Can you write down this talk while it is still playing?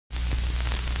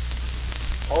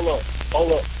Hold up,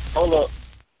 hold up, hold up.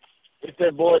 It's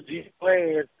that boy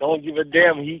G-Planz. Don't give a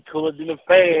damn. He cooler than a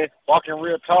fan. Walking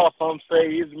real tall, some say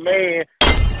he's a man.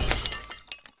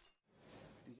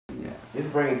 Yeah. This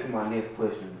brings to my next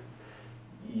question.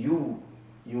 You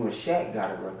and Shaq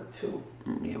got a record too.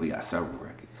 Yeah, we got several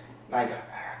records. Like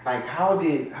how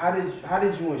did you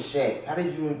and Shaq, how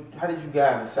did you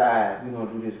guys decide we gonna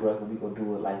do this record, we gonna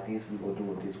do it like this, we gonna do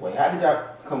it this way? How did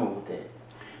y'all come up with that?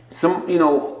 Some,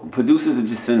 producers will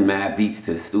just send mad beats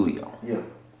to the studio. Yeah.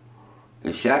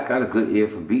 And Shaq got a good ear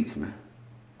for beats, man.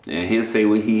 And he'll say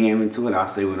what he hearing to it, I'll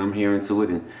say what I'm hearing to it,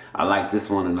 and I like this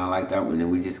one and I like that one,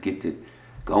 and we just get to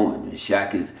going. And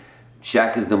Shaq is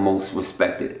the most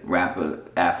respected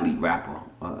athlete rapper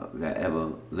that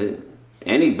ever lived.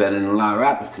 And he's better than a lot of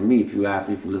rappers to me, if you ask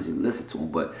me, if you listen to him.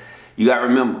 But you gotta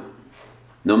remember,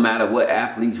 no matter what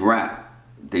athletes rap,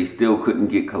 they still couldn't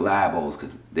get collabos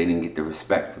because they didn't get the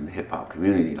respect from the hip hop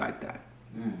community like that.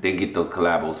 They get those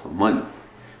collabos for money.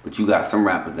 But you got some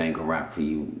rappers that ain't gonna rap for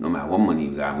you no matter what money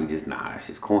you got. We just, nah, that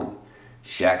shit's corny.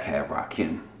 Shaq had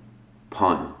Rakim,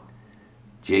 Pun,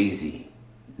 Jay-Z,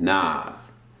 Nas,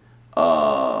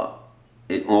 all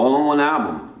on one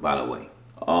album, by the way.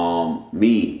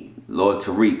 Me, Lord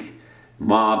Tariq,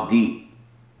 Mobb Deep,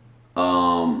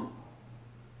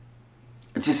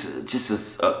 just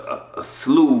a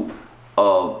slew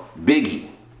of Biggie,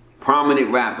 prominent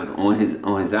rappers on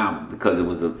his album, because it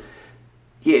was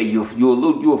you're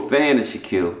a fan of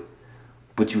Shaquille,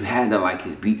 but you had to like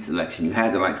his beat selection. You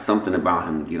had to like something about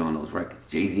him to get on those records.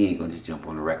 Jay-Z ain't gonna just jump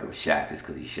on the record with Shaq just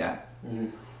because he's Shaq.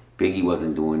 Biggie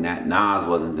wasn't doing that. Nas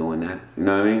wasn't doing that. You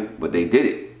know what I mean? But they did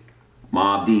it.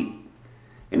 Mobb Deep.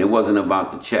 And it wasn't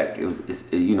about the check.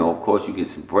 Of course you get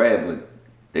some bread, but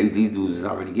these dudes is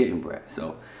already getting bread.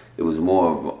 So it was more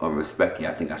of a respect.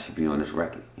 Yeah, I think I should be on this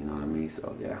record. You know what I mean?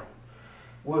 So yeah.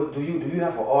 Well, do you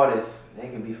have an artist, they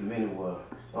can be from anywhere,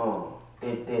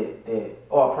 that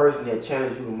or a person that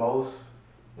challenged you the most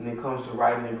when it comes to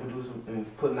writing and producing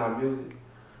and putting out music?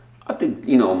 I think,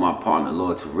 my partner,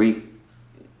 Lord Tariq,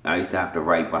 I used to have to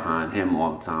write behind him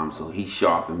all the time, so he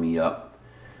sharpened me up.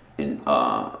 And,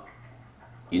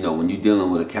 when you're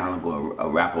dealing with a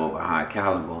rapper of a high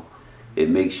caliber, it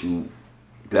makes you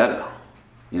better.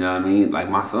 You know what I mean? Like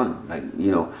my son,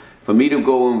 for me to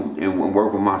go and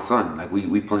work with my son, like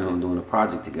we plan on doing a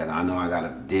project together. I know I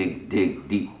gotta dig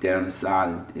deep down inside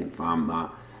and find my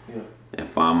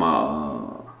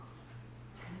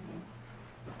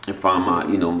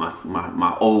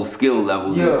my old skill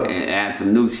levels and add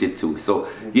some new shit to it. So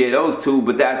yeah, those two,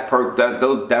 but that's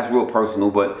real personal.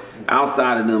 But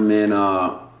outside of them, man,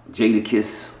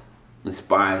 Jadakiss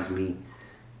inspires me.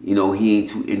 He ain't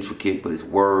too intricate, but his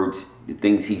words, the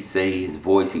things he say, his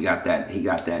voice, he got that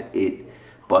it.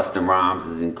 Busta Rhymes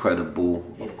is incredible.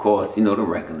 Yes. Of course, the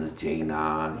regulars, J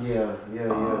Nas.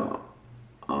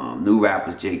 New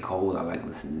rappers, J. Cole. I like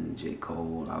listening to J.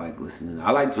 Cole. I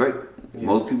like Drake. Yeah.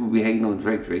 Most people be hating on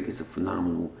Drake. Drake is a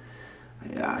phenomenal.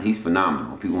 Yeah, he's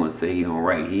phenomenal. People want to say he don't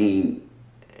write.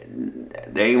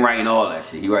 They ain't writing all that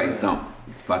shit. He writing something.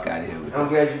 Fuck out of here. I'm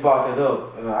glad you brought that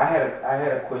up. I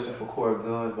had a question for Cory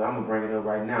Gunz, but I'm gonna bring it up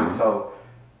right now. So,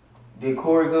 did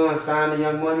Cory Gunz sign the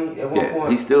Young Money at one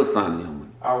point? He still signed the Young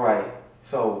Money. All right.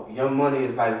 So Young Money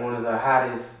is like one of the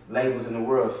hottest labels in the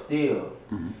world still.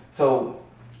 So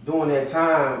during that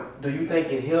time, do you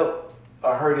think it helped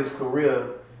or hurt his career?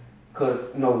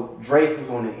 Because Drake was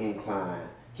on the incline.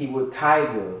 He was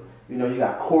Tiger. You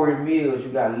got Corey Mills, you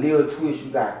got Lil Twist,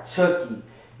 you got Chucky.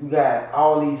 You got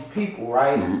all these people,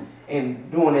 right?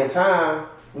 And during that time,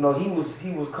 he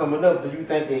was coming up. Do you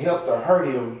think it helped or hurt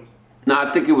him? No,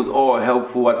 I think it was all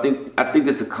helpful. I think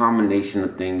it's a combination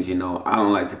of things. I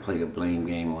don't like to play the blame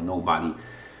game on nobody,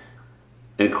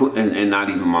 and not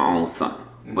even my own son.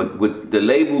 But what the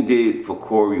label did for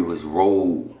Cory was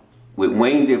what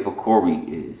Wayne did for Cory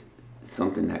is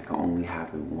something that can only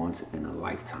happen once in a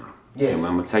lifetime. Yes. And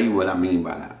I'm gonna tell you what I mean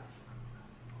by that.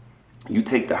 You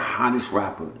take the hottest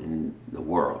rapper in the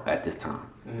world at this time,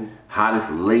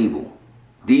 hottest label.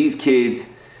 These kids,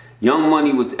 Young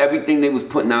Money was, everything they was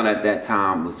putting out at that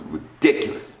time was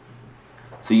ridiculous.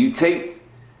 So you take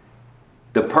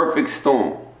the perfect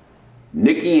storm.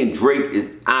 Nicki and Drake is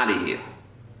out of here.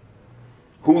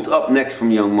 Who's up next from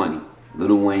Young Money?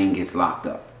 Lil Wayne gets locked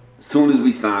up. As soon as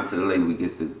we sign to the label, he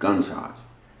gets the gun charge.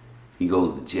 He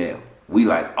goes to jail. We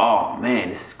like, oh man,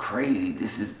 this is crazy.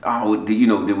 This is,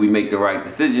 did we make the right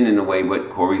decision in a way? But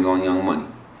Cory's on Young Money.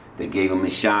 They gave him a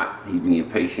shot. He being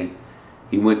patient.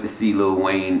 He went to see Lil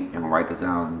Wayne and Rikers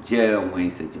Island in jail. And Wayne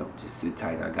said, yo, just sit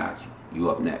tight, I got you. You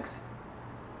up next.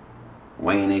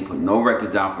 Wayne ain't put no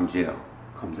records out from jail.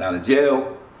 Comes out of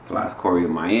jail, flies Cory to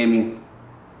Miami.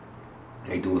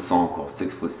 They do a song called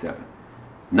 6'7".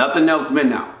 Nothing else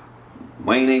been out.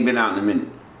 Wayne ain't been out in a minute.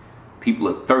 People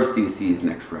are thirsty to see his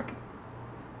next record.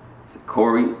 I said,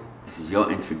 Cory, this is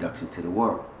your introduction to the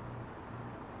world.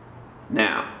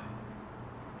 Now,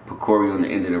 put Cory on the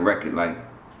end of the record like,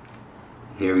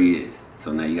 here he is.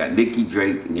 So now you got Nicki,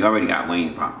 Drake, and you already got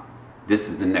Wayne probably. This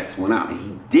is the next one out. And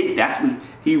he did, that's what,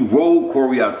 he rolled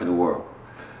Cory out to the world.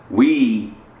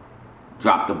 We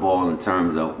dropped the ball in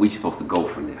terms of we supposed to go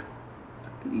from there.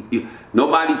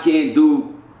 Nobody can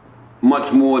do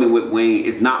much more than with Wayne.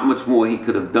 It's not much more he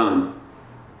could have done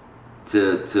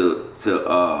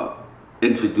to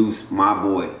introduce my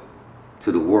boy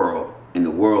to the world, and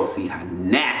the world see how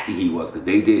nasty he was, because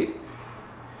they did.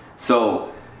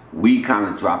 So we kind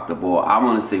of dropped the ball. I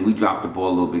want to say we dropped the ball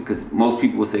a little bit, because most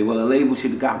people will say, well, the label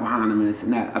should have got behind him and this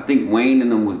and that. I think Wayne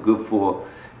and them was good for,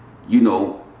 you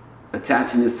know,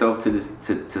 attaching yourself to this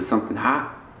to something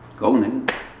hot. Go,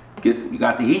 nigga. You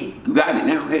got the heat. You got it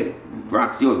now. Hey,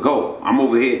 rock's yours. Go. I'm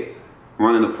over here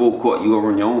running the full court. You go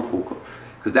run your own full court.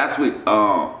 Because that's what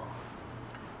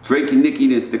Drake and Nicki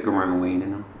didn't stick around Wayne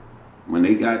and them. When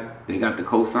they got the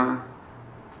cosign,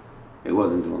 they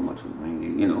wasn't doing much with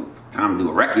Wayne. You know, time to do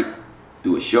a record,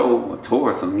 do a show, a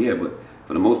tour or something, yeah, but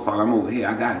for the most part, I'm over here.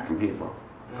 I got it from here, bro.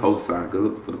 Cosign, good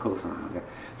looking for the cosign. Okay.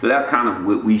 So that's kind of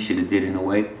what we should have did in a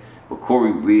way. But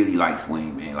Cory really likes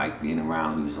Wayne, man. Like being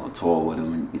around him. He was on tour with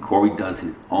him. And Cory does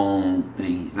his own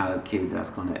thing. He's not a kid that's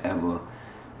going to ever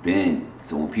bend.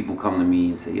 So when people come to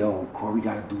me and say, yo, Cory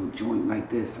got to do a joint like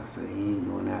this, I say, he ain't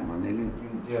doing that, my nigga.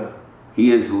 Yeah.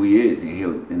 He is who he is,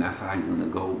 and that's how he's going to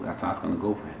go. That's how it's going to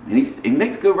go for him. And he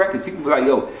makes good records. People be like,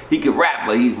 yo, he can rap,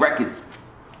 but these records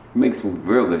make some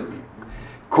real good.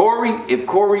 If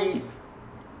Cory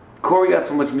got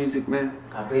so much music, man.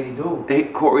 I bet he do.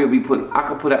 Cory will be I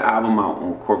could put an album out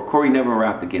on Cory. Cory never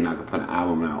rapped again. I could put an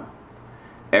album out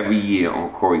every year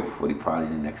on Cory for probably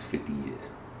the next 50 years.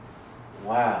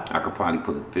 Wow. I could probably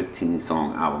put a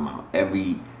 15-song album out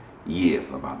every year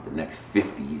for about the next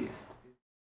 50 years.